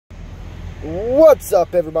What's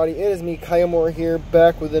up, everybody? It is me, Kyle Moore here,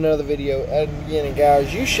 back with another video. And again,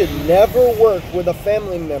 guys, you should never work with a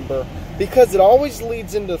family member because it always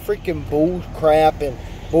leads into freaking bull crap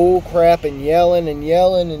and yelling and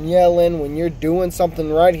yelling and yelling. When you're doing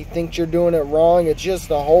something right, he thinks you're doing it wrong. It's just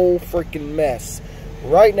a whole freaking mess.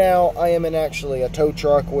 Right now, I am in actually a tow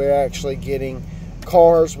truck. We're actually getting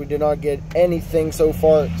cars. We did not get anything so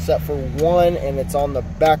far except for one, and it's on the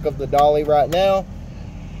back of the dolly right now.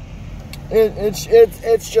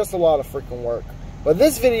 It's just a lot of freaking work. But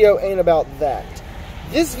this video ain't about that.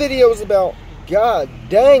 This video is about, god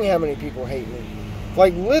dang, how many people hate me.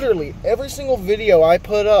 Like, literally, every single video I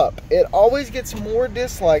put up, it always gets more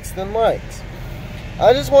dislikes than likes.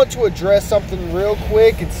 I just want to address something real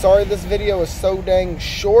quick, and sorry this video is so dang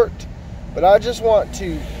short, but I just want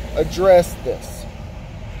to address this.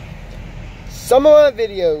 Some of my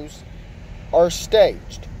videos are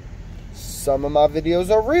staged. Some of my videos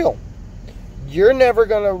are real. You're never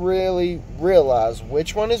going to really realize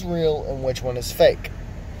which one is real and which one is fake.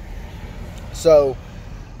 So,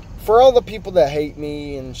 for all the people that hate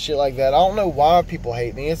me and shit like that, I don't know why people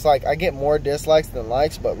hate me. It's like I get more dislikes than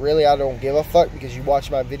likes, but really I don't give a fuck because you watch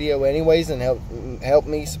my video anyways and help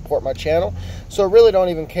me support my channel. So I really don't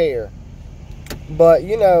even care. But,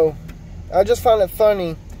 you know, I just find it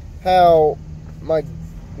funny how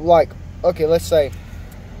okay, let's say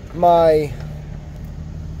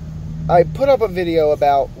I put up a video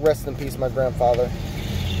about rest in peace my grandfather,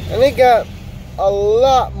 and it got a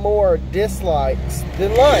lot more dislikes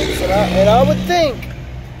than likes, and I would think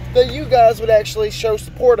that you guys would actually show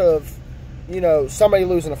support of, you know, somebody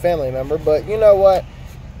losing a family member. But you know what,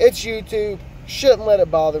 it's YouTube. Shouldn't let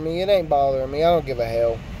it bother me. It ain't bothering me. I don't give a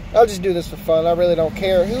hell. I'll just do this for fun. I really don't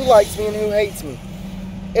care who likes me and who hates me.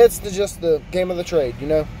 It's just the game of the trade, you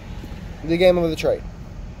know, the game of the trade.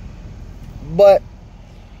 But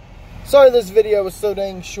sorry this video was so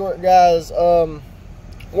dang short, guys.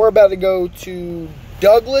 We're about to go to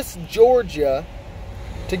Douglas, Georgia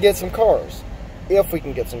to get some cars. If we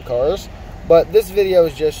can get some cars. But this video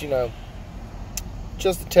is just, you know,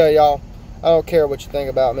 just to tell y'all, I don't care what you think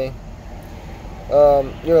about me.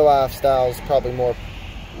 Your lifestyle is probably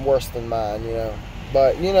worse than mine, you know.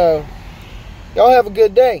 But, you know, y'all have a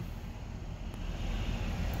good day.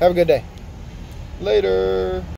 Have a good day. Later.